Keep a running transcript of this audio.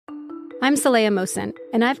I'm Saleha Mohsen,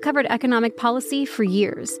 and I've covered economic policy for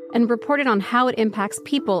years and reported on how it impacts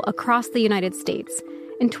people across the United States.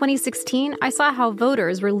 In 2016, I saw how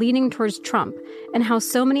voters were leaning towards Trump and how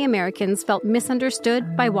so many Americans felt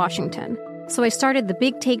misunderstood by Washington. So I started the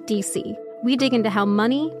Big Take DC. We dig into how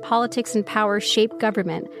money, politics, and power shape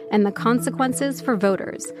government and the consequences for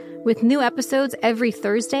voters. With new episodes every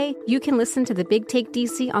Thursday, you can listen to the Big Take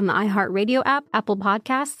DC on the iHeartRadio app, Apple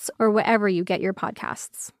Podcasts, or wherever you get your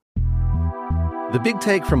podcasts. The Big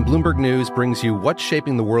Take from Bloomberg News brings you what's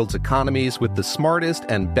shaping the world's economies with the smartest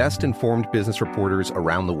and best-informed business reporters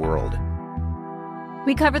around the world.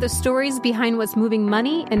 We cover the stories behind what's moving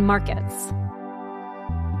money and markets.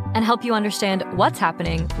 And help you understand what's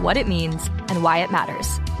happening, what it means, and why it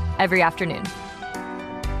matters every afternoon.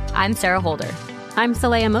 I'm Sarah Holder. I'm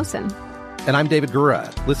Saleha Mohsen. And I'm David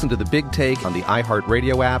Gura. Listen to The Big Take on the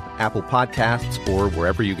iHeartRadio app, Apple Podcasts, or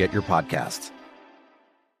wherever you get your podcasts.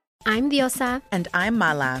 I'm Diosa. And I'm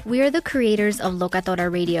Mala. We are the creators of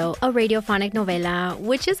Locatora Radio, a radiophonic novela,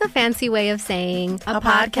 which is a fancy way of saying a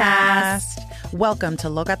podcast. Welcome to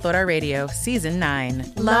Locatora Radio, Season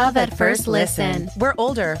 9. Love at first listen. We're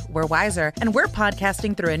older, we're wiser, and we're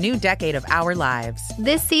podcasting through a new decade of our lives.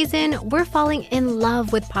 This season, we're falling in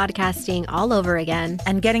love with podcasting all over again.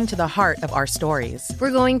 And getting to the heart of our stories.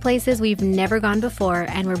 We're going places we've never gone before,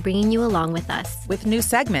 and we're bringing you along with us. With new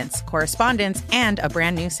segments, correspondence, and a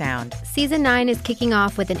brand new sound. Season 9 is kicking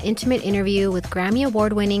off with an intimate interview with Grammy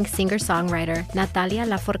Award-winning singer-songwriter Natalia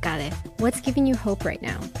Lafourcade. What's giving you hope right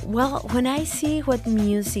now? Well, when I see what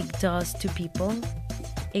music does to people,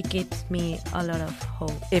 it gives me a lot of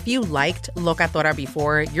hope. If you liked Locatora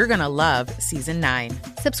before, you're going to love Season 9.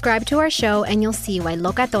 Subscribe to our show and you'll see why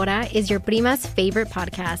Locatora is your prima's favorite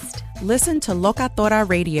podcast. Listen to Locatora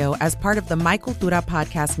Radio as part of the My Cultura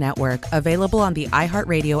Podcast Network, available on the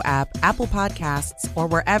iHeartRadio app, Apple Podcasts, or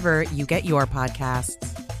wherever you get your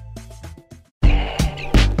podcasts.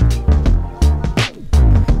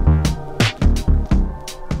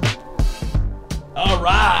 All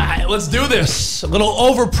right, let's do this. A little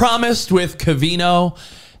Overpromised with Covino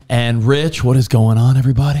and Rich. What is going on,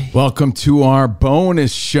 everybody? Welcome to our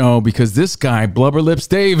bonus show, because this guy, Blubber Lips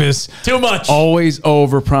Davis, too much, always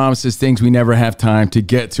overpromises things we never have time to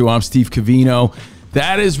get to. I'm Steve Covino.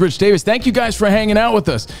 That is Rich Davis. Thank you guys for hanging out with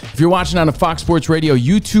us. If you're watching on the Fox Sports Radio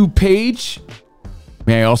YouTube page,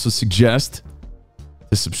 may I also suggest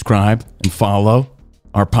to subscribe and follow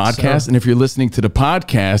our podcast. And if you're listening to the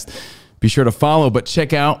podcast, be sure to follow, but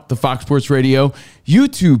check out the Fox Sports Radio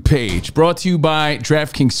YouTube page. Brought to you by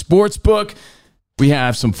DraftKings Sportsbook. We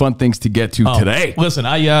have some fun things to get to today. Listen,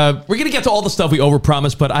 we're going to get to all the stuff we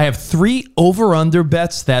overpromised, but I have 3 over-under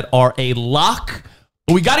bets that are a lock.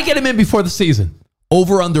 But we got to get them in before the season.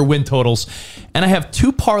 Over-under win totals. And I have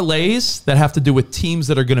 2 parlays that have to do with teams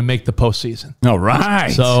that are going to make the postseason. All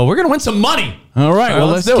right. So we're going to win some money. All right. Well,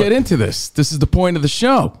 let's get into this. This is the point of the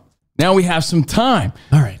show. Now we have some time.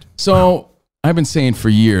 All right. So I've been saying for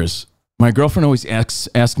years, my girlfriend always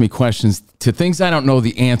asks me questions to things I don't know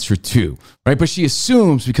the answer to, right? But she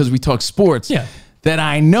assumes, because we talk sports, that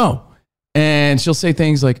I know. And she'll say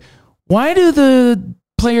things like, why do the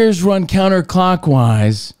players run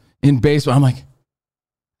counterclockwise in baseball? I'm like,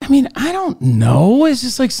 I mean, I don't know. It's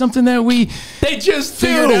just like something that they just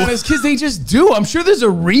figured out as kids. They just do. I'm sure there's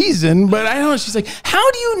a reason, but I don't know. She's like,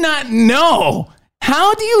 how do you not know?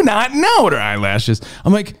 How do you not know? With her eyelashes.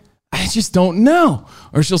 I'm like, I just don't know.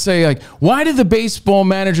 Or she'll say, like, why do the baseball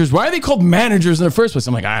managers, why are they called managers in the first place?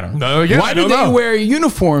 I'm like, I don't know. Why do they wear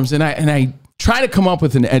uniforms? And I try to come up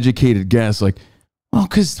with an educated guess, like, well,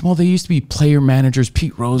 they used to be player managers.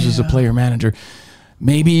 Pete Rose is a player manager.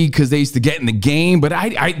 Maybe because they used to get in the game, but I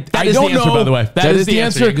don't know. By the way, that is the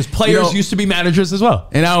answer, because players used to be managers as well.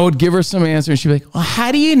 And I would give her some answer, and she'd be like, well,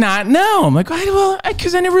 how do you not know? I'm like,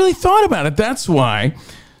 because I never really thought about it. That's why.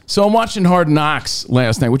 So I'm watching Hard Knocks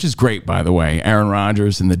last night, which is great, by the way. Aaron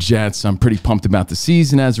Rodgers and the Jets. I'm pretty pumped about the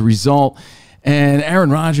season as a result. And Aaron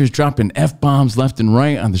Rodgers dropping F-bombs left and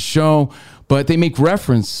right on the show. But they make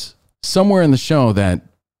reference somewhere in the show that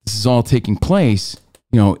this is all taking place,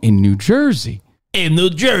 in New Jersey. In New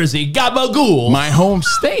Jersey, Gabagool. My home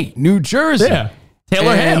state, New Jersey. Yeah.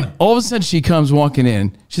 Taylor Ham. All of a sudden, she comes walking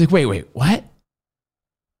in. She's like, wait, what?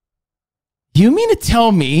 You mean to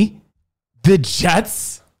tell me the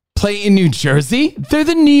Jets play in New Jersey? They're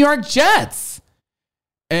the New York Jets.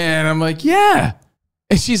 And I'm like, yeah.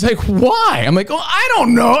 And she's like, why? I'm like, I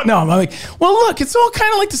don't know. No, I'm like, well, look, it's all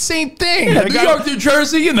kind of like the same thing. Yeah, New York, New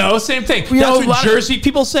Jersey, same thing. That's what Jersey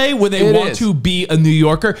people say when they want to be a New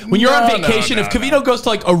Yorker. When you're on vacation, if Covino goes to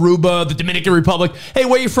like Aruba, the Dominican Republic, hey,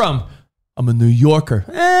 where you from? I'm a New Yorker.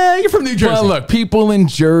 You're from New Jersey. Well, look, people in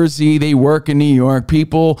Jersey, they work in New York.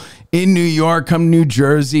 People in New York come to New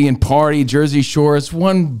Jersey and party. Jersey Shore is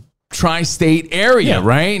one tri-state area,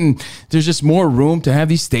 right? And there's just more room to have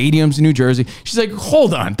these stadiums in New Jersey. She's like,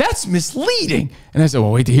 hold on, that's misleading. And I said,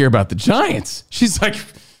 well, wait to hear about the Giants. She's like,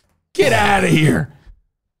 get out of here.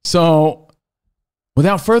 So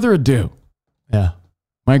without further ado,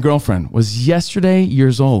 my girlfriend was yesterday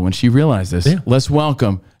years old when she realized this. Let's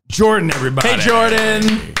welcome Jordan, everybody. Hey,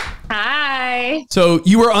 Jordan. Hi. So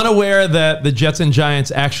you were unaware that the Jets and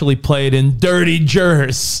Giants actually played in dirty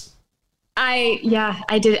Jersey.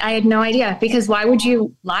 I did. I had no idea, because why would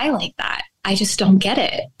you lie like that? I just don't get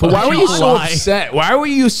it. But why were you so upset? Why were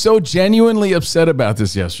you so genuinely upset about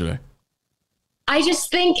this yesterday? I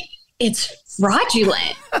just think it's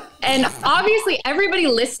fraudulent. And obviously everybody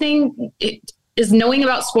listening is knowing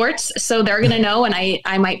about sports, so they're going to know. And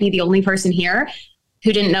I might be the only person here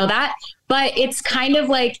who didn't know that. But it's kind of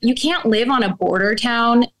like, you can't live on a border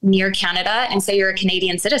town near Canada and say you're a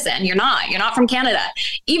Canadian citizen. You're not. You're not from Canada.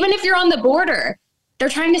 Even if you're on the border, they're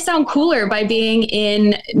trying to sound cooler by being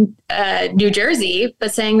in New Jersey,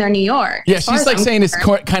 but saying they're New York. Yeah, she's like saying it's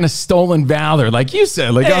kind of stolen valor. Like you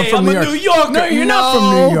said, like, hey, I'm from New York. No, you're not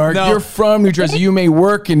from New York. No. You're from New Jersey. You may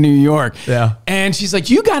work in New York. Yeah. And she's like,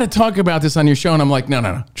 you got to talk about this on your show. And I'm like,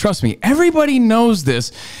 no. Trust me. Everybody knows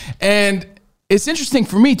this. And it's interesting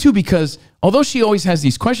for me, too, because although she always has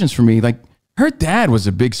these questions for me, like, her dad was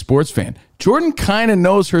a big sports fan. Jordan kind of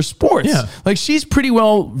knows her sports. Yeah. Like, she's pretty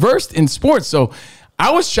well versed in sports. So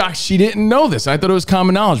I was shocked she didn't know this. I thought it was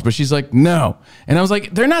common knowledge, but she's like, no. And I was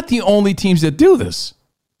like, they're not the only teams that do this.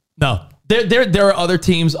 No. There are other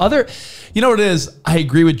teams. You know what it is? I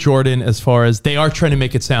agree with Jordan as far as they are trying to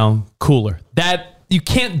make it sound cooler. That you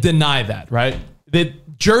can't deny that, right? That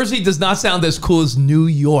Jersey does not sound as cool as New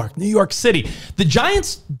York City. The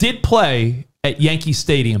Giants did play at Yankee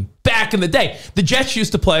Stadium back in the day. The Jets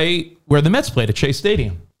used to play where the Mets played at Shea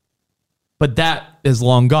Stadium. But that is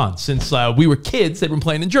long gone. Since we were kids, they've been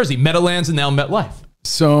playing in Jersey, Meadowlands and now MetLife.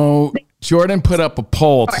 So Jordan put up a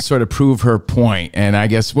poll to sort of prove her point. And I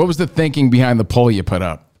guess, what was the thinking behind the poll you put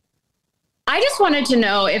up? I just wanted to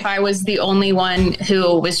know if I was the only one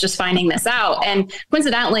who was just finding this out. And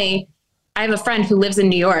coincidentally, I have a friend who lives in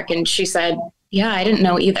New York, and she said, yeah, I didn't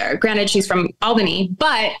know either. Granted, she's from Albany,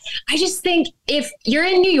 but I just think if you're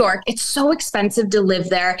in New York, it's so expensive to live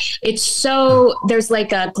there. There's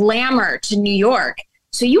like a glamour to New York.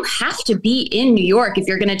 So you have to be in New York if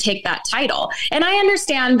you're going to take that title. And I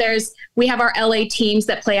understand we have our LA teams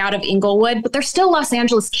that play out of Inglewood, but they're still Los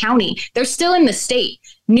Angeles County. They're still in the state.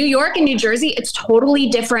 New York and New Jersey, it's totally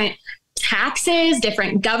different. Taxes,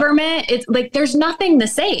 different government. It's like there's nothing the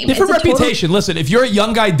same. Different reputation. Listen, if you're a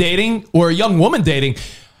young guy dating or a young woman dating,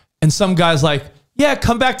 and some guy's like, yeah,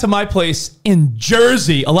 come back to my place in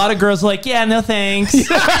Jersey. A lot of girls are like, yeah, no thanks.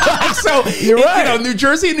 So you're right. New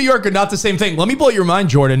Jersey and New York are not the same thing. Let me blow your mind,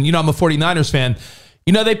 Jordan. I'm a 49ers fan.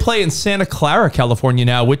 They play in Santa Clara, California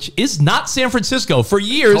now, which is not San Francisco. For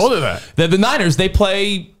years, told her that. The Niners, they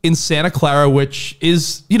play in Santa Clara, which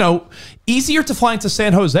is, easier to fly into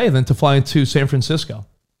San Jose than to fly into San Francisco.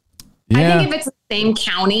 Yeah. I think if it's the same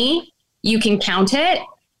county, you can count it.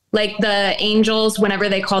 Like the Angels, whenever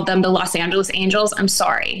they called them the Los Angeles Angels, I'm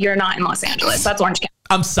sorry, you're not in Los Angeles. That's Orange County.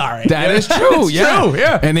 I'm sorry. That is true. True,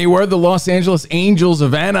 yeah. And they were the Los Angeles Angels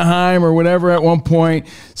of Anaheim or whatever at one point.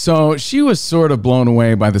 So she was sort of blown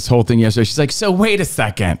away by this whole thing yesterday. She's like, so wait a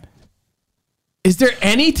second. Is there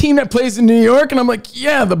any team that plays in New York? And I'm like,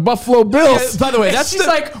 yeah, the Buffalo Bills. By the way, she's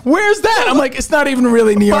like, where's that? I'm like, it's not even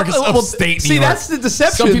really New York. It's upstate New York. See, that's the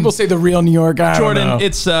deception. Some people say the real New York. Jordan,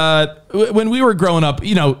 it's when we were growing up,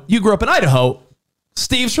 you grew up in Idaho.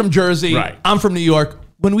 Steve's from Jersey. Right. I'm from New York.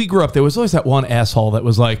 When we grew up, there was always that one asshole that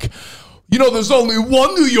was like, there's only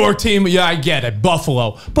one New York team. Yeah, I get it,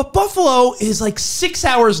 Buffalo. But Buffalo is like 6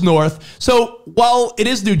 hours north. So while it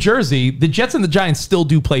is New Jersey, the Jets and the Giants still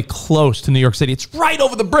do play close to New York City. It's right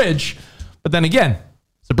over the bridge. But then again,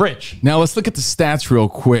 it's a bridge. Now let's look at the stats real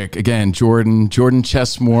quick. Again, Jordan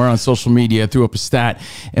Chesmore on social media threw up a stat.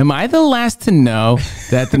 Am I the last to know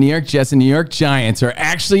that the New York Jets and New York Giants are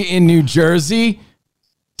actually in New Jersey?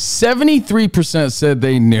 73% said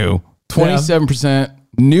they knew. 27%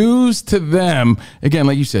 news to them. Again,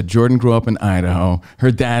 like you said, Jordan grew up in Idaho.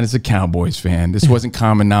 Her dad is a Cowboys fan. This wasn't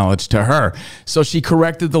common knowledge to her. So she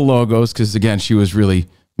corrected the logos because, again, she was really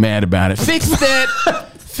mad about it.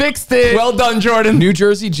 Fixed it. Well done, Jordan. New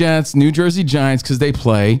Jersey Jets, New Jersey Giants, because they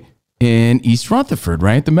play in East Rutherford,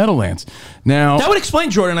 right? The Meadowlands. Now, that would explain,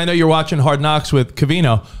 Jordan. I know you're watching Hard Knocks with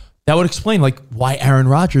Covino. that would explain like why Aaron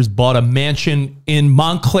Rodgers bought a mansion in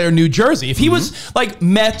Montclair, New Jersey. If he was like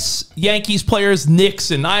Mets, Yankees players,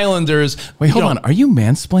 Knicks, and Islanders. Wait, hold on. Are you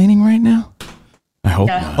mansplaining right now? I hope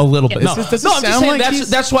not. A little bit. No, I'm just saying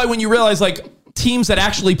that's why when you realize like teams that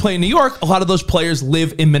actually play in New York, a lot of those players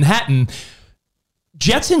live in Manhattan.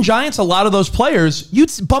 Jets and Giants, a lot of those players,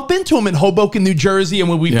 you'd bump into them in Hoboken, New Jersey, and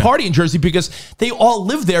when we party in Jersey because they all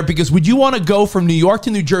live there. Because would you want to go from New York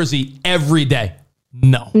to New Jersey every day?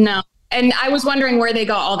 No. And I was wondering where they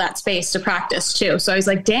got all that space to practice too. So I was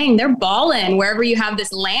like, dang, they're balling wherever you have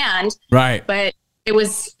this land. Right. But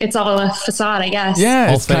it's all a facade, I guess. Yeah,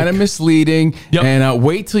 all it's fake. kind of misleading. Yep. And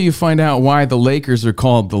wait till you find out why the Lakers are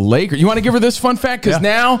called the Lakers. You want to give her this fun fact? Because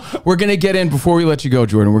now we're going to get in, before we let you go,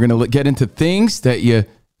 Jordan, we're going to get into things that you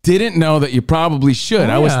didn't know that you probably should.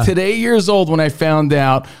 I was today years old when I found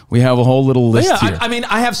out. We have a whole little list here. I mean,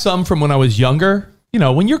 I have some from when I was younger. You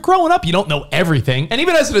know, when you're growing up, you don't know everything. And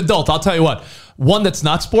even as an adult, I'll tell you what, one that's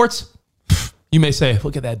not sports, you may say,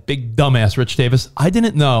 look at that big dumbass, Rich Davis. I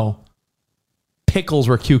didn't know pickles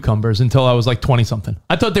were cucumbers until I was like 20-something.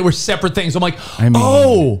 I thought they were separate things. I'm like,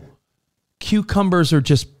 cucumbers are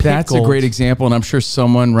just pickles. That's a great example, and I'm sure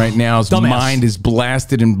someone right now's mind is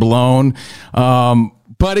blasted and blown.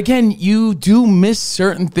 But again, you do miss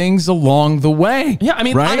certain things along the way. Yeah, I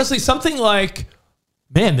mean, honestly, something like,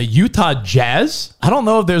 man, the Utah Jazz. I don't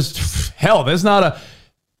know if there's not a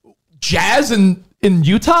Jazz in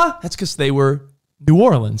Utah. That's because they were New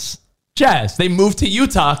Orleans Jazz. They moved to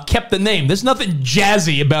Utah, kept the name. There's nothing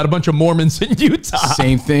jazzy about a bunch of Mormons in Utah.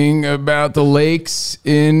 Same thing about the Lakes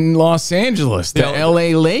in Los Angeles, the LA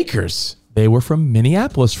Lakers. They were from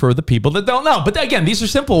Minneapolis for the people that don't know. But again, these are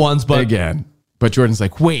simple ones. But Jordan's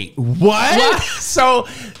like, wait, what? So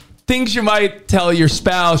things you might tell your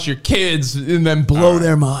spouse, your kids, and then blow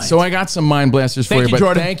their mind. So I got some mind blasters for you. But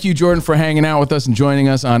Jordan. Thank you, Jordan, for hanging out with us and joining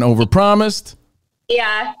us on Overpromised.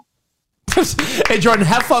 Yeah. Hey, Jordan,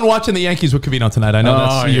 have fun watching the Yankees with Cavino tonight. I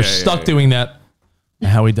know you're stuck doing that.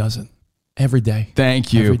 How he does it. Every day.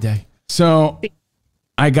 Thank you. Every day. So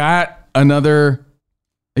I got another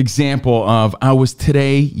example of I was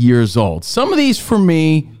today years old. Some of these for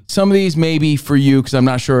me, some of these maybe for you, because I'm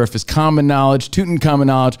not sure if it's common knowledge, tootin' common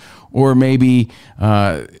knowledge, or maybe,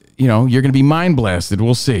 you're going to be mind blasted.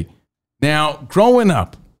 We'll see. Now, growing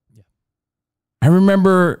up, I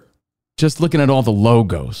remember just looking at all the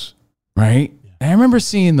logos, right? And I remember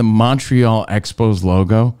seeing the Montreal Expos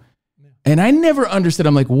logo, and I never understood.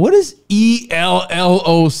 I'm like, what does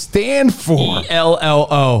ELLO stand for?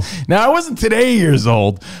 ELLO. Now, I wasn't today years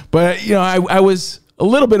old, but, I was a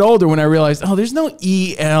little bit older when I realized, there's no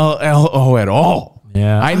ELLO at all.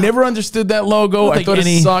 Yeah, I never understood that logo. I thought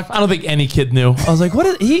it sucked. I don't think any kid knew. I was like, what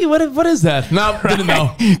is that? No, didn't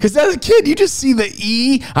know. Because as a kid, you just see the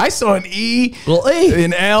E. I saw an E,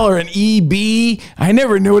 an L, or an EB. I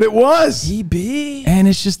never knew what it was. EB. And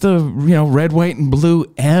it's just a red, white, and blue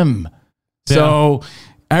M. Yeah. So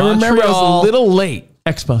I remember I was a little late.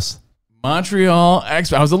 Expos. Montreal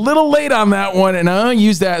Expos. I was a little late on that one, and I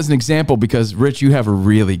use that as an example because, Rich, you have a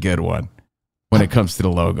really good one when it comes to the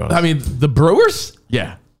logos. I mean, the Brewers?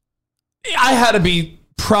 Yeah. I had to be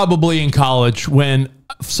probably in college when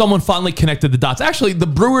someone finally connected the dots. Actually, the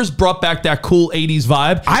Brewers brought back that cool 80s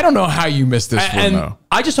vibe. I don't know how you missed this one, though.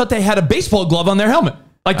 I just thought they had a baseball glove on their helmet.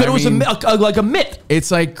 Like that it was like a mitt.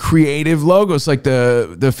 It's like creative logos, like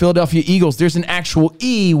the Philadelphia Eagles. There's an actual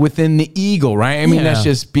E within the eagle, right? I mean, that's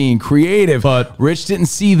just being creative. But Rich didn't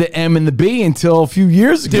see the M and the B until a few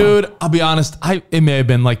years ago. Dude, I'll be honest. It may have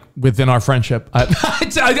been like within our friendship.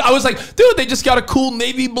 I was like, dude, they just got a cool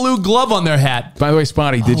navy blue glove on their hat. By the way,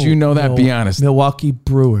 Spotty, did you know that? No. Be honest. Milwaukee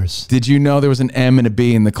Brewers. Did you know there was an M and a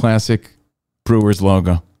B in the classic Brewers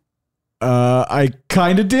logo? I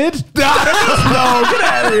kind of did. No, get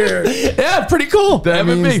out of here. Yeah, pretty cool. That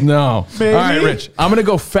means no. Maybe. All right, Rich. I'm going to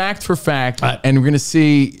go fact for fact, and we're going to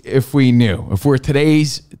see if we knew. If we're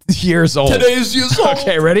today's years old.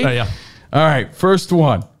 Okay, ready? Yeah. All right, first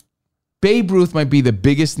one. Babe Ruth might be the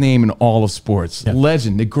biggest name in all of sports. Yeah.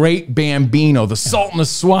 Legend, the great Bambino, the Sultan of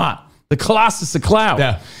SWAT, the Colossus of Clout.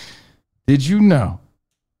 Yeah. Did you know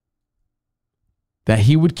that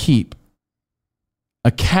he would keep a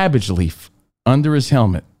cabbage leaf under his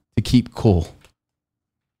helmet to keep cool?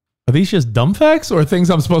 Are these just dumb facts or things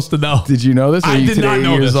I'm supposed to know? Did you know this? I did not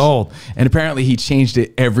know this. Old? And apparently he changed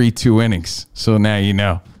it every 2 innings. So now you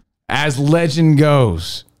know. As legend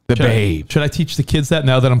goes, Babe. Should I teach the kids that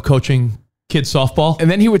now that I'm coaching kids softball? And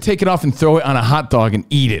then he would take it off and throw it on a hot dog and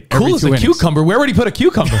eat it. Cool as a cucumber. Where would he put a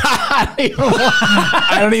cucumber?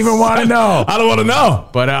 I don't even want to know. I don't want to know.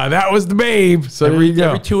 But that was the babe. So there you go.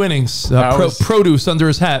 Every 2 innings, was- produce under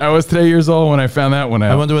his hat. I was 3 years old when I found that one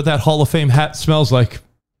out. I wonder what that Hall of Fame hat smells like.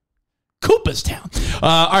 Cooperstown.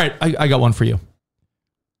 All right, I got one for you.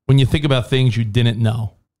 When you think about things you didn't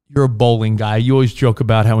know, you're a bowling guy. You always joke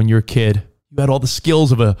about how when you were a kid, you had all the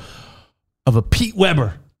skills of a Pete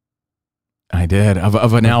Weber. I did.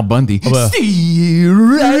 Of an Al Bundy. Strike.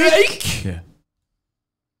 Yeah.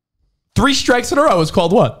 3 strikes in a row is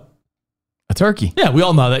called what? A turkey. Yeah, we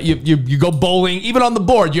all know that. You go bowling, even on the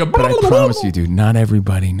board. But I promise you, dude, not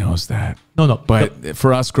everybody knows that. No. But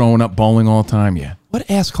for us growing up bowling all the time, yeah. What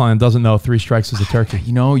ass client doesn't know 3 strikes is a turkey?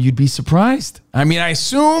 You know, you'd be surprised. I mean, I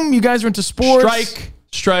assume you guys are into sports.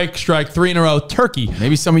 Strike, 3 in a row, turkey.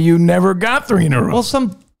 Maybe some of you never got 3 in a row. Well,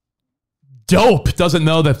 some dope doesn't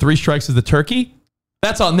know that 3 strikes is the turkey.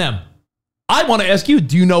 That's on them. I want to ask you,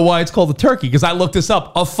 do you know why it's called a turkey? Because I looked this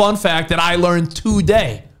up. A fun fact that I learned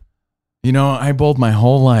today. You know, I bowled my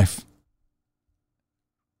whole life.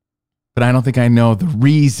 But I don't think I know the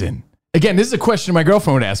reason. Again, this is a question my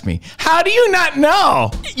girlfriend would ask me. How do you not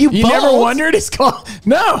know? You never wondered? It's called...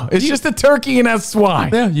 No, it's just a turkey and that's why.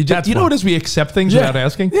 Yeah, you know what it is? We accept things without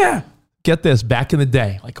asking? Yeah. Get this, back in the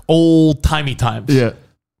day, like old-timey times. Yeah.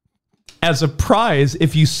 As a prize,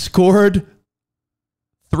 if you scored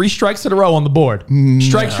 3 strikes in a row on the board,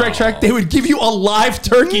 strike, they would give you a live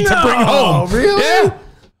turkey to bring home. Really? Yeah.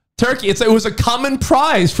 Turkey. It was a common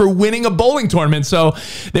prize for winning a bowling tournament. So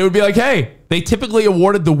they would be like, hey, they typically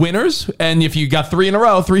awarded the winners. And if you got 3 in a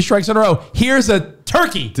row, 3 strikes in a row, here's a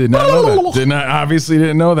turkey. Did not know that. Obviously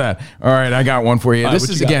didn't know that. All right, I got one for you. This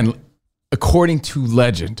is, again, according to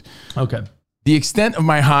legend. Okay. The extent of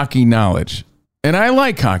my hockey knowledge, and I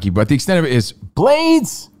like hockey, but the extent of it is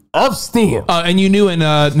blades of steel. And you knew in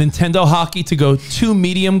Nintendo hockey to go 2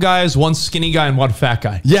 medium guys, 1 skinny guy, and 1 fat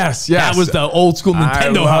guy. Yes. That was the old school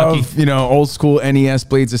Nintendo hockey. You know, old school NES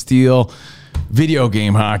blades of steel, video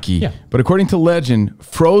game hockey. Yeah. But according to legend,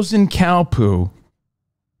 frozen cow poo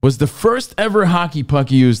was the first ever hockey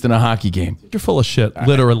puck used in a hockey game. You're full of shit,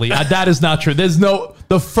 literally. That is not true.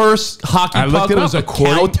 The first hockey puck was a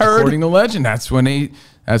cow turd. According to legend, that's what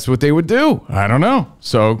they would do. I don't know.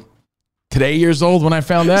 So... Today, years old when I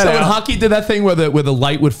found that out. So when hockey did that thing where the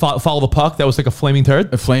light would follow the puck, that was like a flaming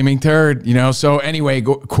turd? A flaming turd, you know. So anyway,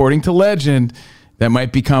 according to legend, that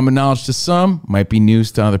might be common knowledge to some, might be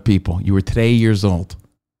news to other people. You were today years old.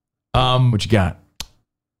 What you got?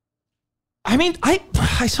 I mean,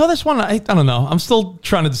 I saw this one. I don't know. I'm still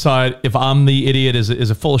trying to decide if I'm the idiot. Is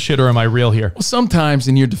it full of shit or am I real here? Well, sometimes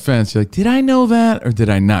in your defense, you're like, did I know that or did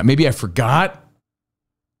I not? Maybe I forgot.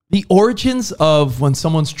 The origins of when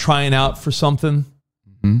someone's trying out for something,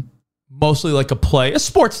 mostly like a play, a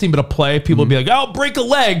sports team, but a play, people would be like, oh, break a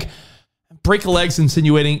leg. Break a leg's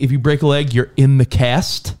insinuating if you break a leg, you're in the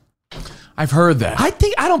cast. I've heard that. I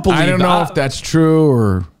don't believe that. I don't know if that's true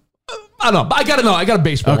or... I don't know. I got to know. I got a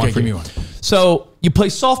baseball one for give you. me one. So you play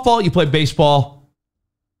softball, you play baseball.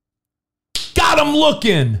 Got him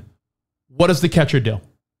looking. What does the catcher do?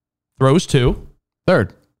 Throws 2.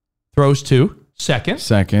 Third. Throws 2. Second.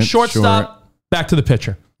 Shortstop. Back to the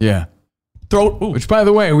pitcher. Yeah. Which, by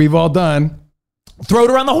the way, we've all done. Throw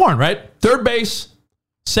it around the horn, right? Third base.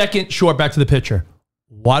 Second, short, back to the pitcher.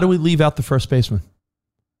 Why do we leave out the first baseman?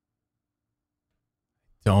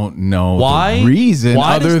 Don't know why the reason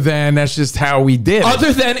other than that's just how we did it.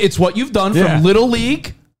 Other than it's what you've done from Little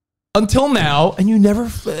League until now, and you never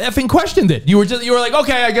effing questioned it. You were like,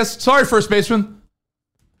 okay, I guess, sorry, first baseman.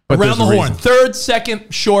 But around the horn. Third,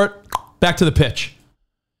 second, short, back to the pitch.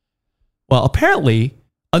 Well, apparently,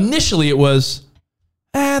 initially it was,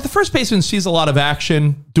 the first baseman sees a lot of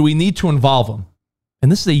action. Do we need to involve him?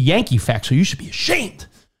 And this is a Yankee fact, so you should be ashamed.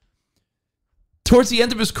 Towards the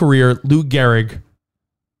end of his career, Lou Gehrig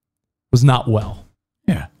was not well.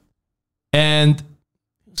 Yeah. And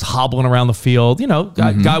he was hobbling around the field. You know,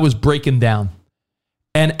 guy was breaking down.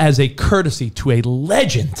 And as a courtesy to a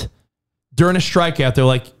legend, during a strikeout, they're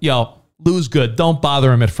like, yo, Lou's good. Don't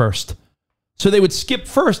bother him at first. So they would skip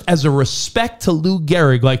first as a respect to Lou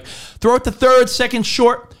Gehrig. Like, throw it to third, second,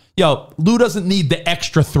 short. Yo, Lou doesn't need the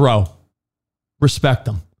extra throw. Respect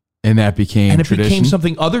him. And that became tradition. And it became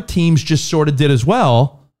something other teams just sort of did as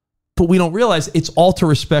well. But we don't realize it's all to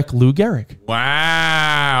respect Lou Gehrig.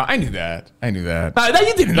 Wow. I knew that. You didn't know that.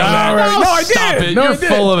 No, I stop did. It. No, You're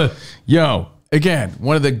full of it. Yo, again,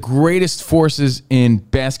 one of the greatest forces in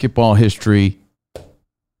basketball history.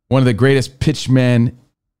 One of the greatest pitchmen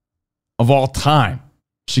of all time,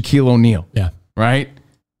 Shaquille O'Neal. Yeah. Right?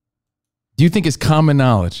 Do you think it's common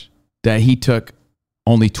knowledge that he took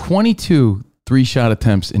only 22 three-shot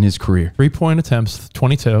attempts in his career? 3-point attempts,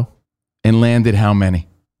 22. and landed how many?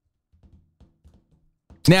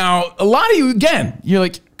 Now, a lot of you, again, you're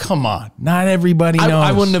like, come on, not everybody knows.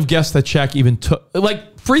 I wouldn't have guessed that Shaq even took,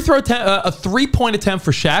 like, free throw attempt, a 3-point attempt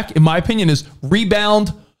for Shaq, in my opinion, is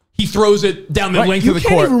rebound. He throws it down the length of the court.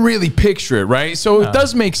 You can't even really picture it, right? So it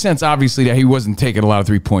does make sense, obviously, that he wasn't taking a lot of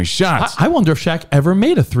 3-point shots. I wonder if Shaq ever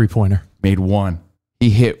made a 3-pointer. Made one.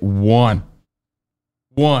 He hit one.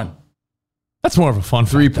 That's more of a fun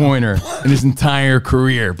 3-pointer in his entire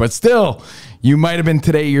career. But still, you might have been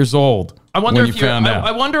today years old. I wonder when you found out.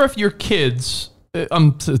 I wonder if your kids,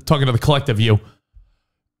 I'm talking to the collective you,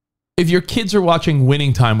 if your kids are watching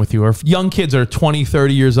Winning Time with you, or if young kids are 20,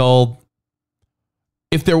 30 years old,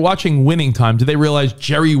 if they're watching Winning Time, do they realize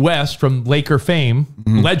Jerry West from Laker fame,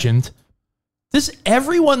 legend, does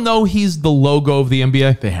everyone know he's the logo of the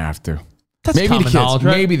NBA? They have to. That's maybe common the kids. knowledge,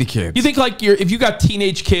 right? Maybe the kids. You think like if you got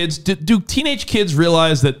teenage kids, do teenage kids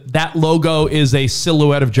realize that logo is a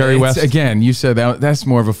silhouette of Jerry West? Again, you said that's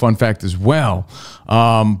more of a fun fact as well.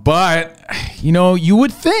 But, you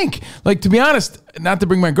would think, like, to be honest, not to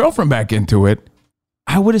bring my girlfriend back into it,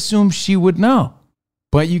 I would assume she would know.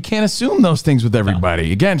 But you can't assume those things with everybody.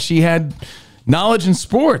 No. Again, she had knowledge in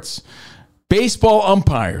sports. Baseball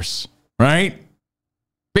umpires, right?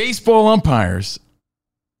 Baseball umpires.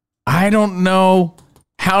 I don't know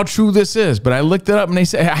how true this is, but I looked it up and they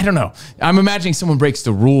say, I don't know. I'm imagining someone breaks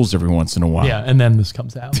the rules every once in a while. Yeah, and then this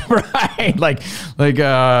comes out. Right. Like,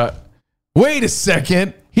 wait a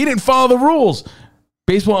second. He didn't follow the rules.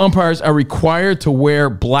 Baseball umpires are required to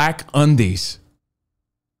wear black undies.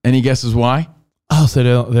 Any guesses why? Oh, so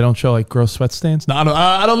they don't show like gross sweat stains? No,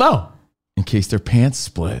 I don't know. In case their pants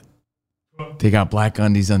split. They got black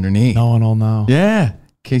undies underneath. No one will know. Yeah. In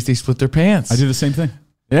case they split their pants. I do the same thing.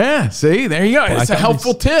 Yeah, see, there you go. It's a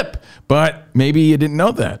helpful tip, but maybe you didn't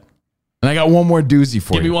know that. And I got one more doozy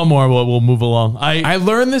for you. Give me one more. We'll move along. I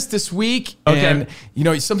learned this week, and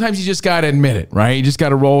sometimes you just got to admit it, right? You just got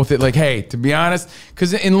to roll with it. Like, hey, to be honest,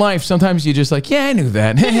 because in life, sometimes you just like, yeah, I knew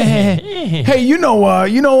that. Hey, you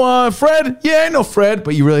know Fred? Yeah, I know Fred,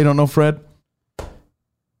 but you really don't know Fred.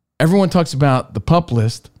 Everyone talks about the pup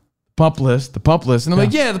list, and I'm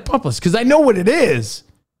like, yeah, the pup list, because I know what it is.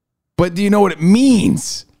 But do you know what it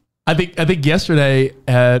means? I think yesterday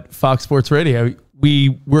at Fox Sports Radio,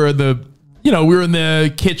 we were in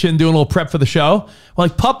the kitchen doing a little prep for the show. We're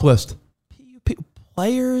like, pup list.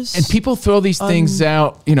 Players. And people throw these things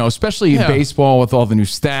out, especially in baseball with all the new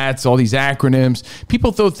stats, all these acronyms.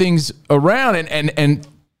 People throw things around and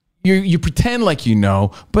you pretend like you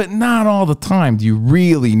know, but not all the time do you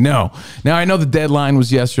really know. Now, I know the deadline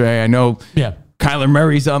was yesterday. I know Kyler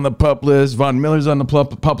Murray's on the pup list. Von Miller's on the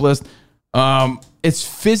pup list. It's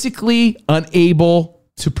physically unable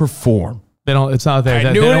to perform. It's not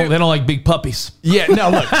there. They don't like big puppies. Yeah, no,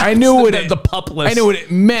 look, I knew what the pup list. I knew what it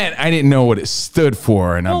meant. I didn't know what it stood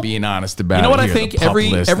for, and I'm being honest about it. You know what here, I think? Every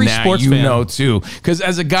Sports fan, know too, because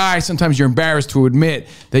as a guy, sometimes you're embarrassed to admit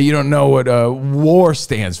that you don't know what WAR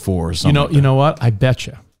stands for or something. You know what? I bet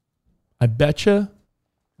you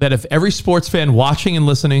that if every sports fan watching and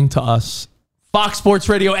listening to us, Fox Sports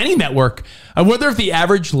Radio, any network, I wonder if the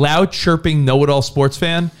average loud chirping know-it-all sports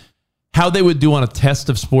fan, how they would do on a test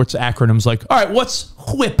of sports acronyms. Like, all right, what's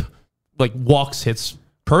WHIP? Like walks, hits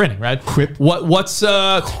per inning, right? WHIP. What's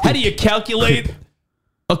how do you calculate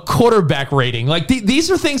a quarterback rating? Like these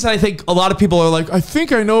are things that I think a lot of people are like, I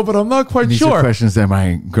think I know, but I'm not quite sure. These are questions that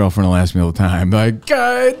my girlfriend will ask me all the time. Like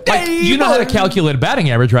you know how to calculate a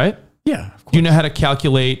batting average, right? Yeah. Of course. You know how to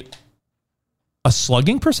calculate a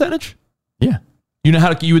slugging percentage? Yeah. You know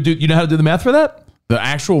how to do the math for that? The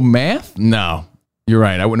actual math? No. You're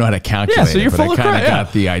right. I wouldn't know how to calculate it. So you're full of crap. I kind of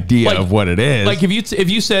got the idea of what it is. Like if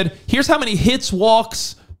you said, here's how many hits,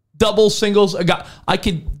 walks, doubles, singles, I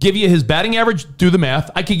could give you his batting average, do the math.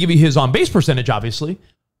 I could give you his on-base percentage, obviously.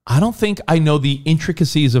 I don't think I know the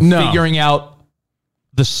intricacies of figuring out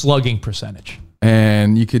the slugging percentage.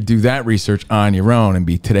 And you could do that research on your own and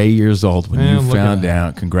be today years old when you found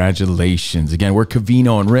out. Congratulations. Again, we're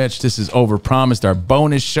Covino and Rich. This is Overpromised, our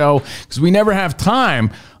bonus show, because we never have time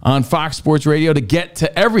on Fox Sports Radio to get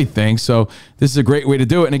to everything. So this is a great way to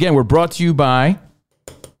do it. And again, we're brought to you by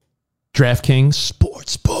DraftKings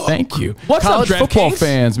Sportsbook. Thank you. What's College up, football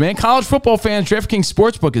fans, man? College football fans, DraftKings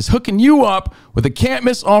Sportsbook is hooking you up with a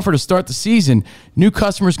can't-miss offer to start the season. New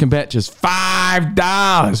customers can bet just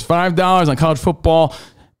 $5 on college football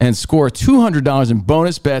and score $200 in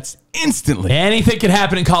bonus bets instantly. Anything can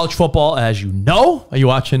happen in college football, as you know. Are you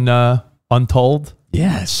watching Untold?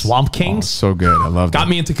 Yes. Swamp Kings. So good. I love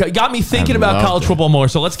that. Got me thinking about college football more.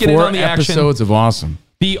 So let's get in on the action. 4 episodes of awesome.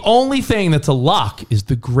 The only thing that's a lock is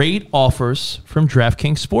the great offers from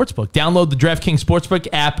DraftKings Sportsbook. Download the DraftKings Sportsbook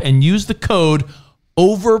app and use the code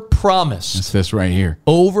Overpromised. It's this right here.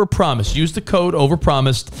 Overpromised. Use the code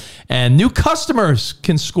Overpromised, and new customers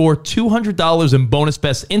can score $200 in bonus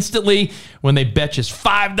bets instantly when they bet just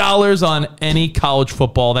 $5 on any college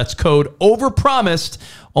football. That's code Overpromised,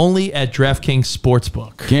 only at DraftKings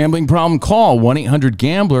Sportsbook. Gambling problem? Call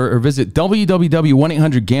 1-800-GAMBLER or visit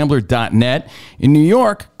www.1800gambler.net. In New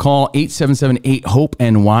York, call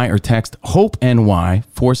 877-8-HOPE-NY or text HOPE-NY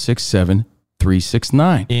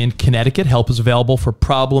 467-369. In Connecticut, help is available for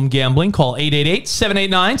problem gambling. Call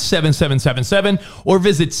 888-789-7777 or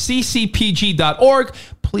visit ccpg.org.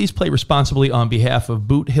 Please play responsibly on behalf of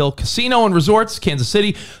Boot Hill Casino and Resorts, Kansas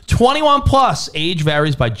City. 21 plus. Age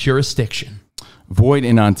varies by jurisdiction. Void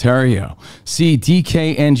in Ontario. See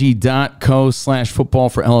dkng.co/football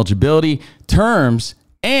for eligibility, terms,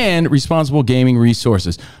 and responsible gaming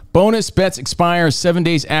resources. Bonus bets expire 7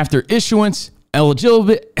 days after issuance.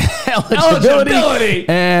 Eligibility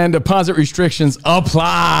and deposit restrictions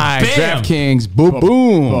apply. Bam. DraftKings, boom,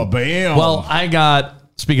 boom. Bam. Well,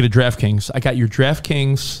 speaking of DraftKings, I got your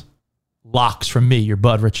DraftKings locks from me, your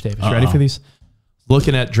bud, Rich Davis. Ready for these?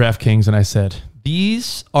 Looking at DraftKings, and I said,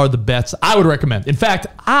 these are the bets I would recommend. In fact,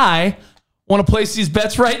 I want to place these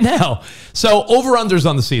bets right now. So over-unders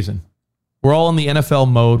on the season. We're all in the NFL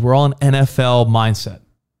mode. We're all in NFL mindset. I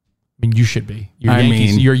mean, you should be.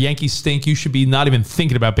 Your Yankees stink. You should be not even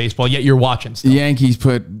thinking about baseball, yet you're watching stuff. The Yankees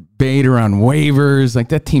put Bader on waivers. Like,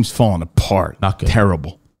 that team's falling apart. Not good.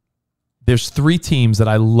 Terrible. There's 3 teams that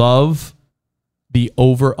I love the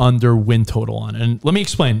over-under win total on. And let me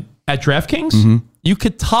explain. At DraftKings, you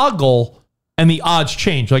could toggle and the odds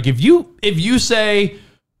change. Like if you say,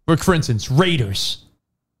 for instance, Raiders.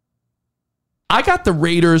 I got the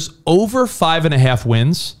Raiders over 5.5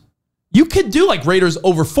 wins. You could do like Raiders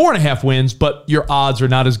over 4.5 wins, but your odds are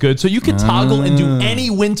not as good. So you could toggle and do any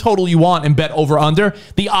win total you want and bet over under.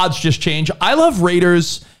 The odds just change. I love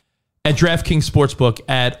Raiders at DraftKings Sportsbook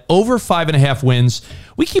at over 5.5 wins.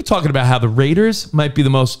 We keep talking about how the Raiders might be the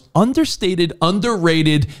most understated,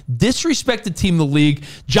 underrated, disrespected team in the league.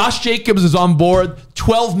 Josh Jacobs is on board.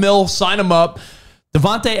 12 mil, sign him up.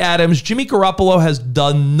 Devontae Adams, Jimmy Garoppolo has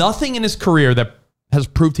done nothing in his career that has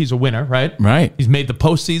proved he's a winner, right? Right. He's made the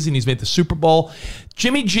postseason. He's made the Super Bowl.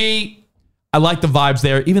 Jimmy G, I like the vibes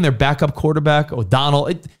there. Even their backup quarterback, O'Donnell.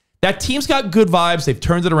 That team's got good vibes. They've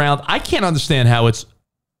turned it around. I can't understand how it's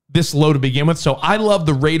this low to begin with. So I love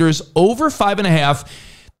the Raiders over 5.5.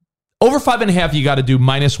 Over 5.5, you got to do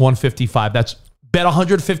minus 155. That's bet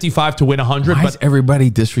 155 to win 100. Why is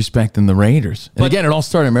everybody disrespecting the Raiders? And again, it all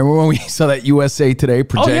started. Remember when we saw that USA Today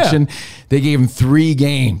projection? Oh, yeah. They gave them 3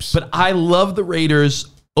 games. But I love the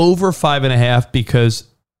Raiders over 5.5 because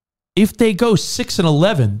if they go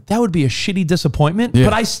 6-11, that would be a shitty disappointment. Yeah.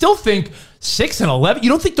 But I still think 6-11. You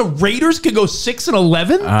don't think the Raiders could go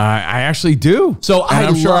 6-11? I actually do. So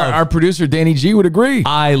I'm sure our producer Danny G would agree.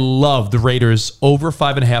 I love the Raiders over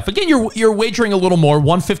 5.5. Again, you're wagering a little more,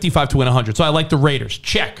 155 to win 100. So I like the Raiders.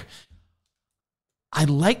 Check. I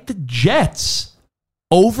like the Jets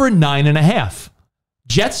over 9.5.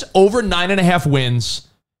 Jets over 9.5 wins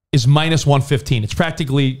is minus 115. It's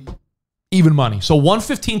practically even money. So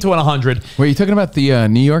 115 to 100. Wait, are you talking about the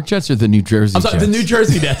New York Jets or the New Jersey Jets? The New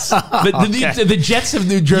Jersey Jets. The Jets of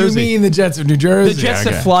New Jersey. You mean the Jets of New Jersey? The Jets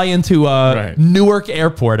that fly into Newark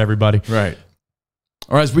Airport, everybody. Right.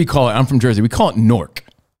 Or as we call it, I'm from Jersey, we call it Nork.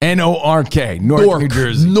 N-O-R-K. Newark, New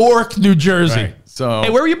Jersey. Newark, New Jersey. Right. So,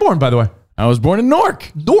 hey, where were you born, by the way? I was born in Newark.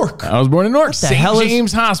 I was born in Newark. St.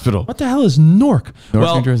 James Hospital. What the hell is Newark?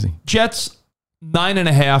 New Jersey. Jets,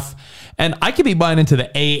 9.5. And I could be buying into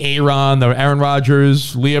the Aaron, the Aaron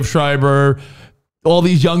Rodgers, Liev Schreiber, all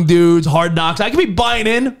these young dudes, Hard Knocks. I could be buying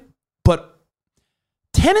in, but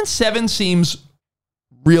 10-7 seems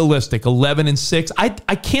realistic. 11-6.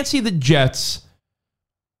 I can't see the Jets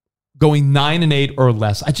going 9-8 or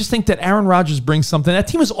less. I just think that Aaron Rodgers brings something. That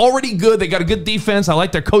team is already good. They got a good defense. I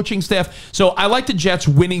like their coaching staff. So I like the Jets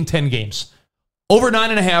winning 10 games. Over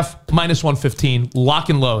 9.5, minus 115, lock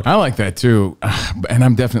and load. I like that too. And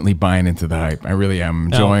I'm definitely buying into the hype. I really am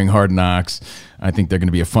enjoying Hard Knocks. I think they're going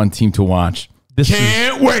to be a fun team to watch.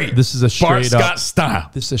 Can't wait. This is a straight Bart Scott style.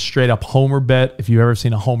 This is a straight up homer bet. If you've ever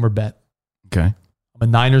seen a homer bet. Okay. I'm a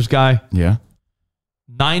Niners guy. Yeah.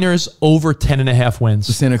 Niners over 10.5 wins.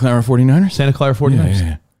 The Santa Clara 49ers? Santa Clara 49ers.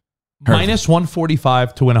 Yeah. Minus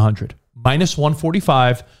 145 to win 100. Minus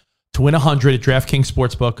 145 to win 100 at DraftKings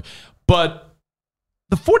Sportsbook. But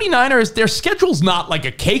the 49ers, their schedule's not like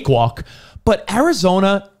a cakewalk, but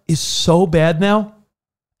Arizona is so bad now.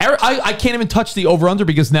 I can't even touch the over-under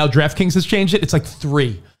because now DraftKings has changed it. It's like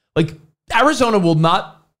 3. Like, Arizona will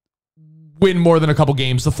not win more than a couple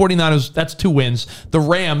games. The 49ers, that's 2 wins. The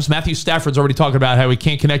Rams, Matthew Stafford's already talking about how he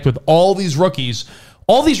can't connect with all these rookies.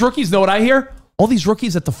 All these rookies, know what I hear? All these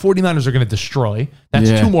rookies that the 49ers are going to destroy. That's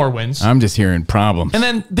 2 more wins. I'm just hearing problems.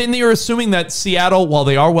 And then you're assuming that Seattle, while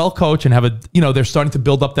they are well coached and have they're starting to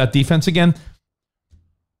build up that defense again.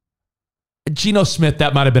 Geno Smith,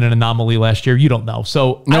 that might have been an anomaly last year. You don't know.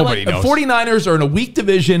 So nobody knows. The 49ers are in a weak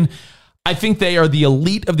division. I think they are the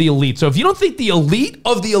elite of the elite. So if you don't think the elite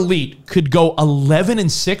of the elite could go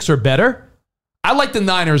 11-6 or better, I like the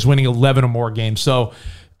Niners winning 11 or more games. So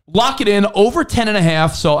lock it in over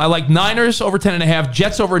 10.5. So I like Niners over 10.5,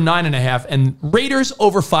 Jets over 9.5, and Raiders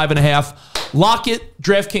over 5.5. Lock it.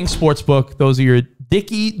 DraftKings Sportsbook. Those are your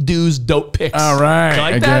Dickie Doos dope picks. All right.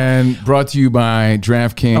 Like Again, brought to you by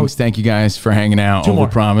DraftKings. Thank you guys for hanging out.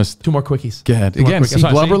 Overpromised. 2 more quickies. Go ahead. Again, see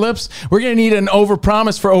blubber lips? We're going to need an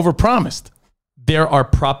overpromise for overpromised. There are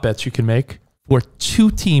prop bets you can make for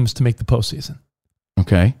 2 teams to make the postseason.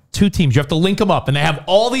 Okay. 2 teams. You have to link them up, and they have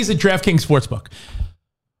all these at DraftKings Sportsbook.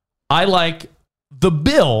 I like the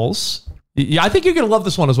Bills. I think you're going to love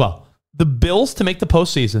this one as well. The Bills to make the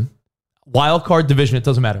postseason. Wild card division, it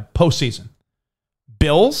doesn't matter. Postseason.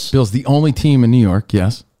 Bills, the only team in New York,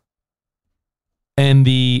 yes. And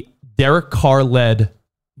the Derek Carr-led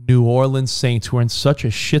New Orleans Saints, who are in such a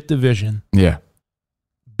shit division. Yeah.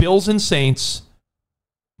 Bills and Saints,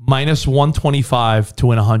 minus 125 to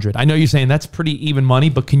win 100. I know you're saying that's pretty even money,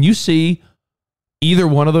 but can you see either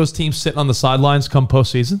one of those teams sitting on the sidelines come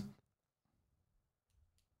postseason?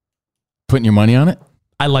 Putting your money on it?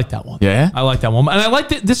 I like that one. Yeah? I like that one. And I like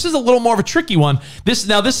that. This is a little more of a tricky one. This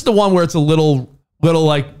is the one where it's a little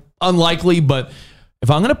like unlikely, but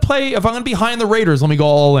if I'm going to be high in the Raiders, let me go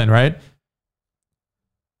all in, right?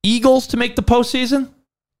 Eagles to make the postseason.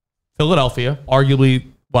 Philadelphia, arguably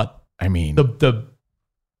what? I mean, the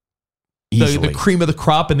cream of the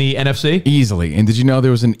crop in the NFC. Easily. And did you know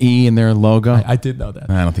there was an E in their logo? I did know that.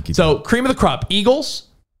 I don't think you did. Cream of the crop, Eagles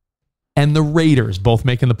and the Raiders both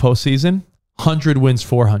making the postseason. 100 wins,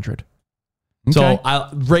 400. Okay. So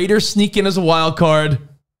Raiders sneak in as a wild card.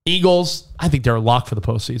 Eagles, I think they're locked for the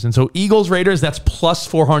postseason. So Eagles, Raiders, that's plus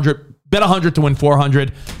 400. Bet 100 to win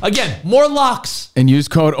 400. Again, more locks. And use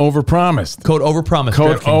code OVERPROMISED. Code OVERPROMISED.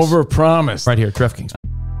 Code OVERPROMISED. Right here, DraftKings.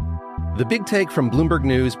 The Big Take from Bloomberg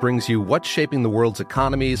News brings you what's shaping the world's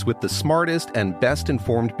economies with the smartest and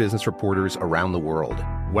best-informed business reporters around the world.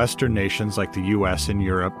 Western nations like the U.S. and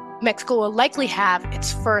Europe. Mexico will likely have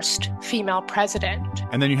its first female president.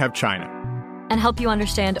 And then you have China. And help you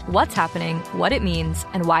understand what's happening, what it means,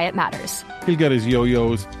 and why it matters. He'll get his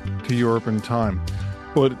yo-yos to Europe in time.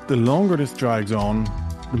 But the longer this drags on,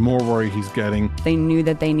 the more worried he's getting. They knew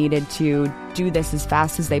that they needed to do this as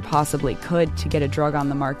fast as they possibly could to get a drug on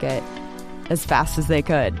the market as fast as they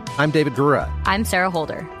could. I'm David Gura. I'm Sarah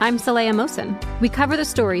Holder. I'm Saleha Mohsen. We cover the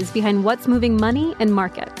stories behind what's moving money and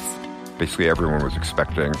markets. Basically, everyone was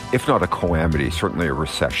expecting, if not a calamity, certainly a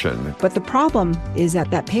recession. But the problem is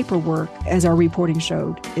that paperwork, as our reporting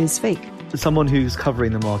showed, is fake. As someone who's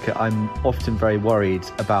covering the market, I'm often very worried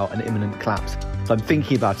about an imminent collapse. So I'm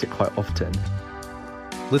thinking about it quite often.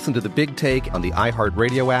 Listen to The Big Take on the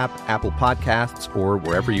iHeartRadio app, Apple Podcasts, or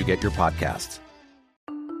wherever you get your podcasts.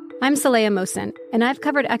 I'm Saleha Mohsen, and I've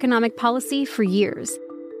covered economic policy for years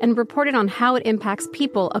and reported on how it impacts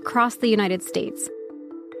people across the United States.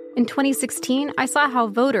 In 2016, I saw how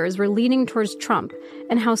voters were leaning towards Trump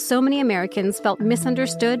and how so many Americans felt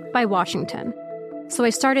misunderstood by Washington. So I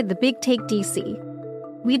started The Big Take DC.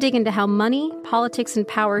 We dig into how money, politics, and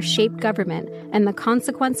power shape government and the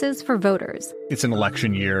consequences for voters. It's an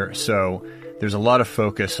election year, so there's a lot of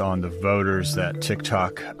focus on the voters that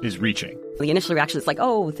TikTok is reaching. The initial reaction is like,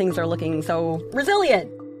 oh, things are looking so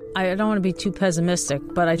resilient. I don't want to be too pessimistic,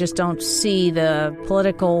 but I just don't see the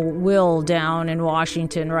political will down in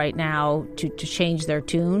Washington right now to change their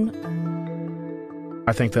tune.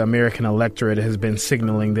 I think the American electorate has been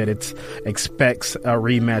signaling that it expects a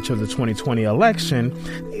rematch of the 2020 election.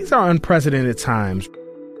 These are unprecedented times.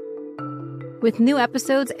 With new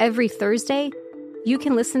episodes every Thursday, you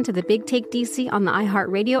can listen to The Big Take DC on the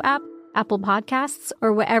iHeartRadio app, Apple Podcasts,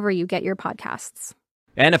 or wherever you get your podcasts.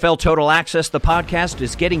 NFL Total Access, the podcast,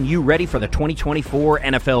 is getting you ready for the 2024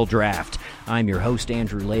 NFL Draft. I'm your host,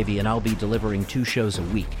 Andrew Levy, and I'll be delivering 2 shows a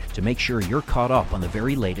week to make sure you're caught up on the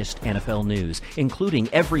very latest NFL news, including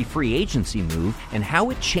every free agency move and how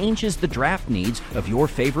it changes the draft needs of your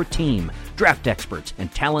favorite team. Draft experts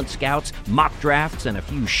and talent scouts, mock drafts, and a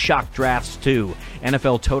few shock drafts, too.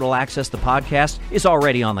 NFL Total Access, the podcast, is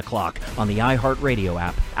already on the clock on the iHeartRadio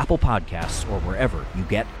app, Apple Podcasts, or wherever you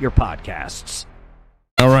get your podcasts.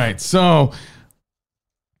 All right, so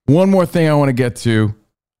one more thing I want to get to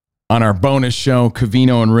on our bonus show,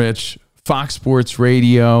 Covino and Rich, Fox Sports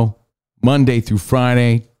Radio, Monday through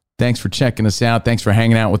Friday. Thanks for checking us out. Thanks for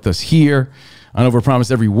hanging out with us here on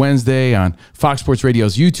Overpromised every Wednesday on Fox Sports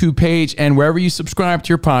Radio's YouTube page and wherever you subscribe to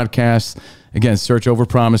your podcasts. Again, search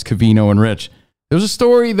Overpromised, Covino and Rich. There was a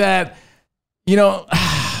story that,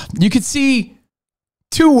 you could see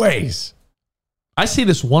 2 ways. I see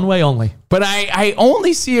this one way only. But I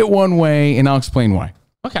only see it one way, and I'll explain why.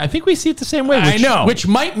 Okay, I think we see it the same way. I know. Which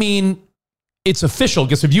might mean it's official.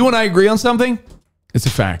 Because if you and I agree on something, it's a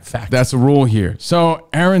fact. That's a rule here. So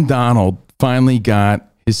Aaron Donald finally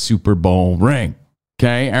got his Super Bowl ring.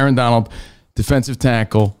 Okay, Aaron Donald, defensive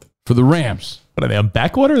tackle for the Rams. What are they, on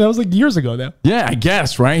backwater? That was like years ago now. Yeah, I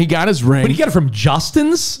guess, right? He got his ring. But he got it from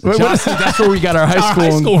Justin's? That's where we got our high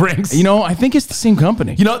school rings. I think it's the same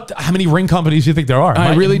company. You know how many ring companies do you think there are?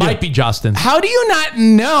 It might be Justin's. How do you not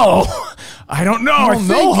know? I don't know.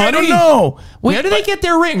 I don't know. Where do they get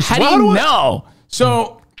their rings? How do you know?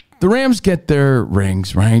 So the Rams get their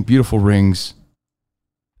rings, right? Beautiful rings.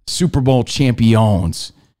 Super Bowl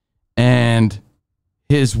champions. And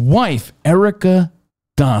his wife, Erica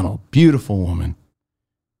Donald, beautiful woman,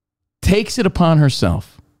 takes it upon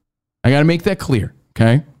herself. I got to make that clear,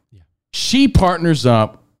 okay? Yeah. She partners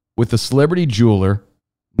up with a celebrity jeweler,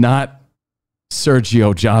 not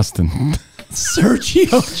Sergio Justin.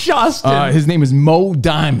 Sergio Justin. His name is Mo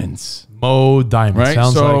Diamonds. Mo Diamonds. Right?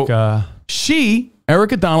 Sounds so like...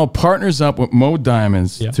 Erica Donald, partners up with Mo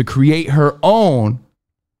Diamonds to create her own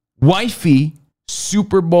wifey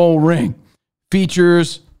Super Bowl ring.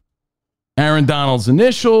 Features Aaron Donald's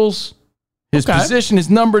initials, his position is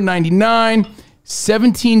number 99,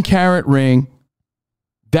 17-carat ring,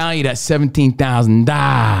 valued at $17,000.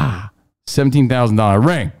 $17,000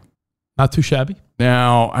 ring. Not too shabby.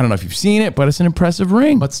 Now, I don't know if you've seen it, but it's an impressive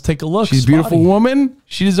ring. Let's take a look. She's a beautiful woman.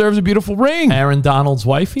 She deserves a beautiful ring. Aaron Donald's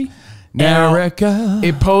wifey. Now, Erica.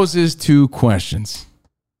 It poses 2 questions.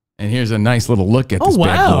 And here's a nice little look at this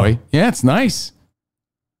bad boy. Yeah, it's nice.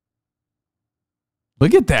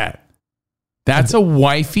 Look at that. That's a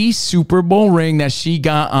wifey Super Bowl ring that she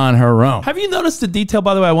got on her own. Have you noticed the detail,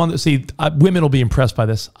 by the way? I want to see, women will be impressed by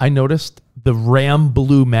this. I noticed the ram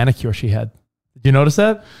blue manicure she had. Did you notice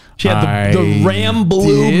that? She had the ram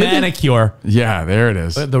blue manicure. Yeah, there it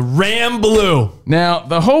is. The ram blue. Now,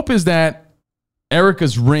 the hope is that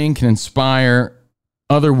Erica's ring can inspire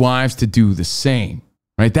other wives to do the same.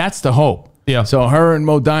 Right? That's the hope. Yeah. So her and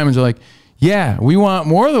Mo Diamonds are like, yeah, we want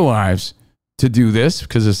more of the wives to do this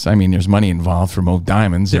because there's money involved for Mo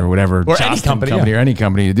Diamonds or whatever, or any company or any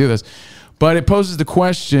company to do this. But it poses the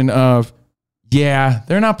question of, they're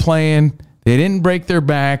not playing. They didn't break their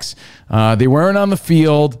backs. They weren't on the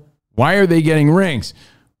field. Why are they getting rings?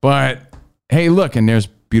 But hey, look, and there's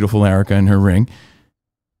beautiful Erica in her ring.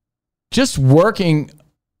 Just working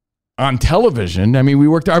on television. I mean, we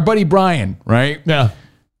worked, our buddy Brian, right? Yeah.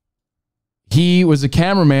 He was a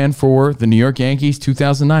cameraman for the New York Yankees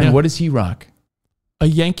 2009. Yeah. What does he rock? A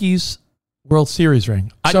Yankees World Series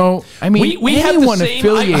ring. So, we have the same,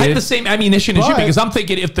 I have the same ammunition as you because I'm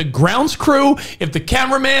thinking if the grounds crew, if the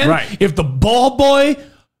cameraman, if the ball boy,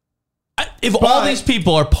 if all these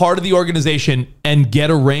people are part of the organization and get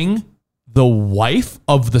a ring, the wife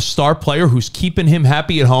of the star player who's keeping him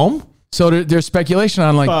happy at home. So there's speculation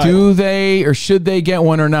on do they or should they get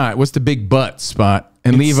one or not? What's the big butt spot?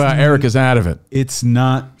 And leave Erica's out of it. It's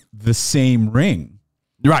not the same ring.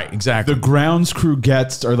 Right, exactly. The grounds crew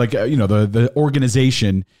gets, or the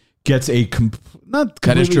organization gets not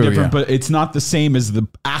completely different, but it's not the same as the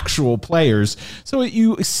actual players. So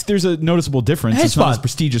there's a noticeable difference. It's not as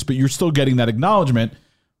prestigious, but you're still getting that acknowledgement.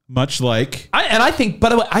 Much like, I think, by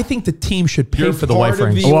the way, I think the team should pay for the wife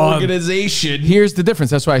rings. The organization. Here's the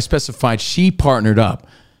difference. That's why I specified she partnered up.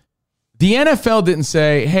 The NFL didn't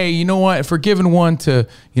say, hey, you know what? If we're giving one to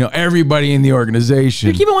everybody in the organization,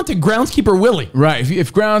 you're giving one to groundskeeper Willie, right?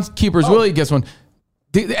 If groundskeeper Willie gets one,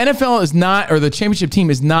 the NFL is not, or the championship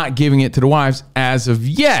team is not giving it to the wives as of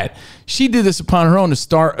yet. She did this upon her own to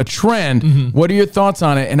start a trend. Mm-hmm. What are your thoughts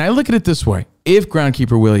on it? And I look at it this way: if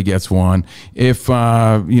groundskeeper Willie gets one, if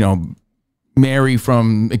Mary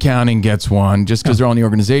from accounting gets one just because they're on the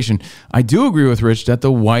organization. I do agree with Rich that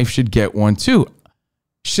the wife should get one too.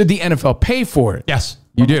 Should the NFL pay for it? Yes.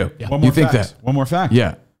 You do. Yeah. One more fact. One more fact.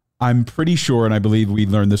 Yeah. I'm pretty sure, and I believe we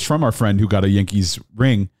learned this from our friend who got a Yankees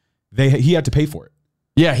ring. He had to pay for it.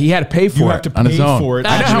 Yeah, he had to pay for it on his own. For it.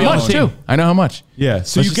 I know how much too. I know how much. Yeah.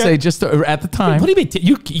 So you say just at the time. What do you mean?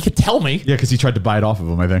 You could tell me. Yeah, because he tried to buy it off of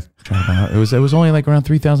him, I think. It was only like around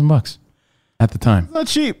 $3,000 at the time. Not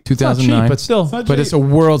cheap. 2009, but still. But it's a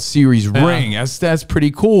World Series ring. That's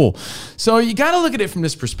pretty cool. So you got to look at it from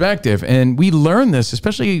this perspective, and we learn this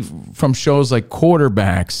especially from shows like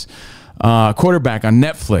Quarterback on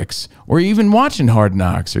Netflix, or even watching Hard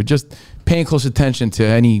Knocks, or just paying close attention to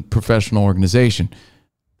any professional organization.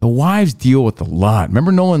 The wives deal with a lot.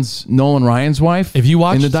 Remember Nolan Ryan's wife? If you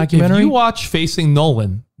watch in the documentary, if you watch Facing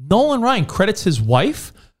Nolan Ryan credits his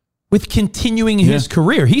wife with continuing his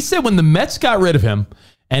career. He said when the Mets got rid of him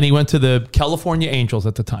and he went to the California Angels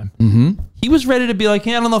at the time, he was ready to be like,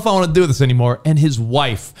 I don't know if I want to do this anymore. And his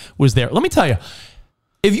wife was there. Let me tell you,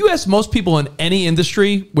 if you ask most people in any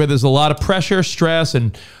industry where there's a lot of pressure, stress,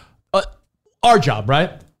 and our job,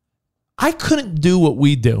 right? I couldn't do what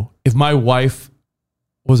we do if my wife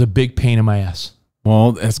was a big pain in my ass.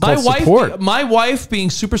 Well, that's called support. My wife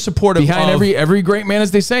being super supportive behind every great man,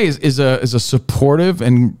 as they say, is a supportive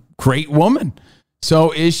and great woman.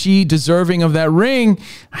 So is she deserving of that ring?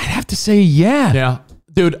 I'd have to say yeah. Yeah.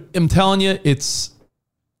 Dude, I'm telling you, it's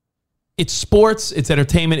sports, it's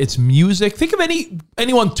entertainment, it's music. Think of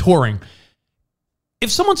anyone touring.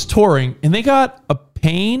 If someone's touring and they got a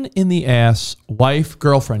pain in the ass, wife,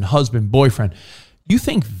 girlfriend, husband, boyfriend, you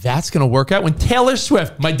think that's going to work out? When Taylor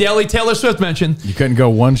Swift, my daily Taylor Swift mentioned. You couldn't go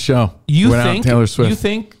one show without Taylor Swift. You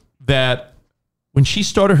think that when she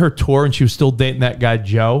started her tour and she was still dating that guy,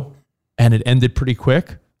 Joe, and it ended pretty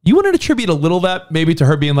quick, you wouldn't attribute a little of that maybe to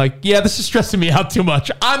her being like, yeah, this is stressing me out too much.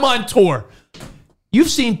 I'm on tour. You've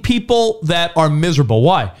seen people that are miserable.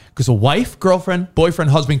 Why? Because a wife, girlfriend,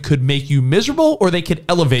 boyfriend, husband could make you miserable or they could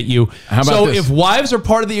elevate you. How about this? If wives are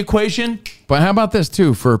part of the equation. But how about this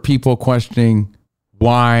too, for people questioning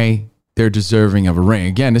why they're deserving of a ring?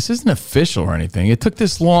 Again, this isn't official or anything. It took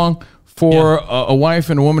this long for a wife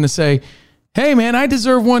and a woman to say, hey man, I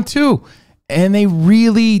deserve one too. And they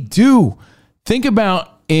really do. Think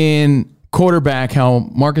about in Quarterback how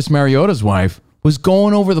Marcus Mariota's wife was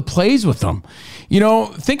going over the plays with them. You know,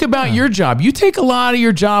 think about your job. You take a lot of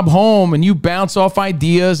your job home and you bounce off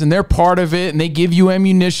ideas and they're part of it and they give you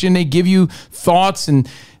ammunition, they give you thoughts, and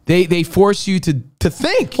they force you to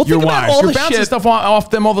think. Well, your think about wives. all You're the bouncing shit stuff off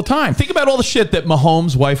them all the time. Think about all the shit that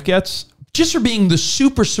Mahomes' wife gets just for being the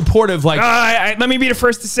super supportive, like... let me be the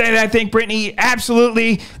first to say that I think Brittany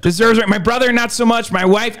absolutely deserves it. My brother, not so much. My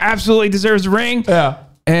wife absolutely deserves a ring. Yeah.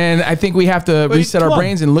 And I think we have to reset our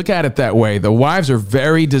brains and look at it that way. The wives are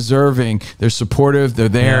very deserving. They're supportive. They're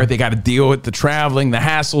there. Yeah. They got to deal with the traveling, the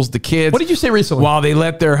hassles, the kids. What did you say recently? While they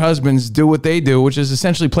let their husbands do what they do, which is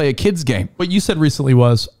essentially play a kid's game. What you said recently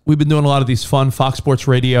was, we've been doing a lot of these fun Fox Sports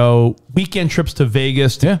Radio weekend trips to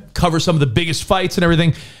Vegas to cover some of the biggest fights and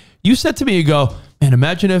everything. You said to me, you go, man,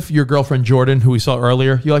 imagine if your girlfriend Jordan, who we saw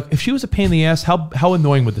earlier, you're like, if she was a pain in the ass, how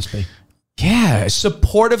annoying would this be? Yeah.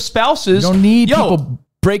 Supportive spouses. You don't need people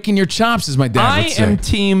breaking your chops, as my dad would say. I am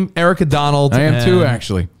team Erica Donald. I am too,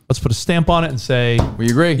 actually. Let's put a stamp on it and say,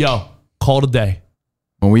 we agree. Yo, call it a day.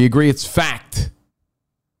 When we agree, it's fact.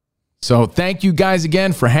 So thank you guys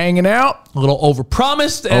again for hanging out. A little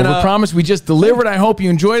overpromised. Overpromised. We just delivered. I hope you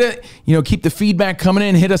enjoyed it. You know, keep the feedback coming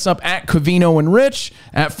in. Hit us up at Covino and Rich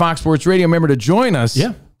at Fox Sports Radio. Remember to join us.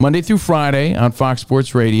 Monday through Friday on Fox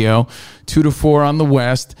Sports Radio, 2 to 4 on the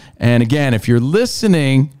West. And again, if you're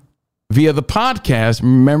listening via the podcast,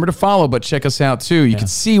 remember to follow, but check us out too. You can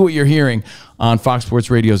see what you're hearing on Fox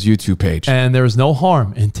Sports Radio's YouTube page. And there is no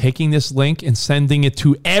harm in taking this link and sending it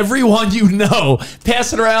to everyone you know.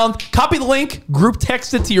 Pass it around, copy the link, group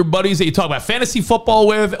text it to your buddies that you talk about fantasy football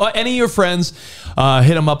with, any of your friends.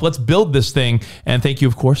 Hit them up. Let's build this thing. And thank you,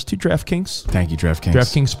 of course, to DraftKings. Thank you, DraftKings.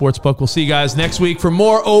 DraftKings Sportsbook. We'll see you guys next week for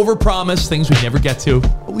more Overpromised, things we never get to,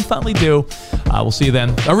 but we finally do. We'll see you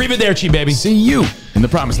then. Arrivederci, baby. See you in the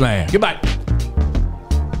promised land. Goodbye.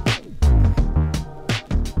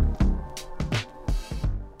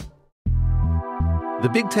 The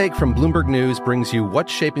Big Take from Bloomberg News brings you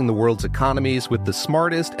what's shaping the world's economies with the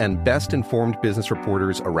smartest and best-informed business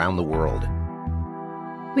reporters around the world.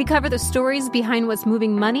 We cover the stories behind what's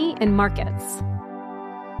moving money and markets,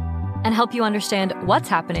 and help you understand what's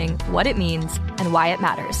happening, what it means, and why it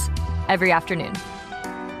matters every afternoon.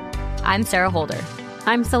 I'm Sarah Holder.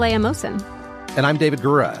 I'm Saleha Mohsin. And I'm David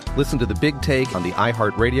Gura. Listen to The Big Take on the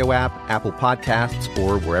iHeartRadio app, Apple Podcasts,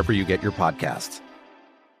 or wherever you get your podcasts.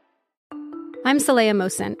 I'm Saleha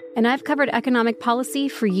Mohsin, and I've covered economic policy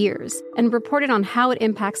for years and reported on how it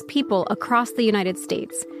impacts people across the United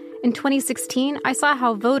States. In 2016, I saw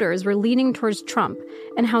how voters were leaning towards Trump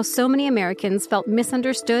and how so many Americans felt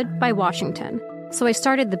misunderstood by Washington. So I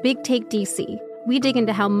started The Big Take DC. We dig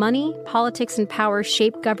into how money, politics, and power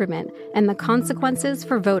shape government and the consequences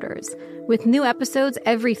for voters. With new episodes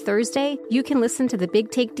every Thursday, you can listen to The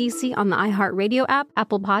Big Take DC on the iHeartRadio app,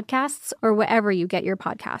 Apple Podcasts, or wherever you get your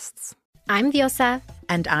podcasts. I'm Diosa.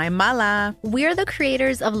 And I'm Mala. We're the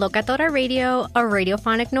creators of Locatora Radio, a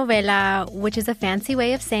radiophonic novela, which is a fancy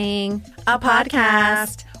way of saying a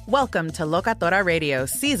podcast. Welcome to Locatora Radio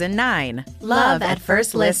Season 9. Love at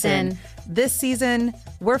First Listen. This season,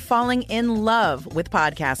 we're falling in love with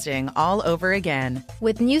podcasting all over again.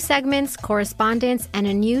 With new segments, correspondence, and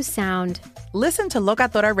a new sound. Listen to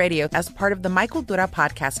Locatora Radio as part of the My Cultura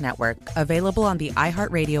Podcast Network. Available on the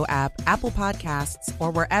iHeartRadio app, Apple Podcasts,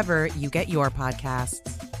 or wherever you get your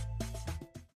podcasts.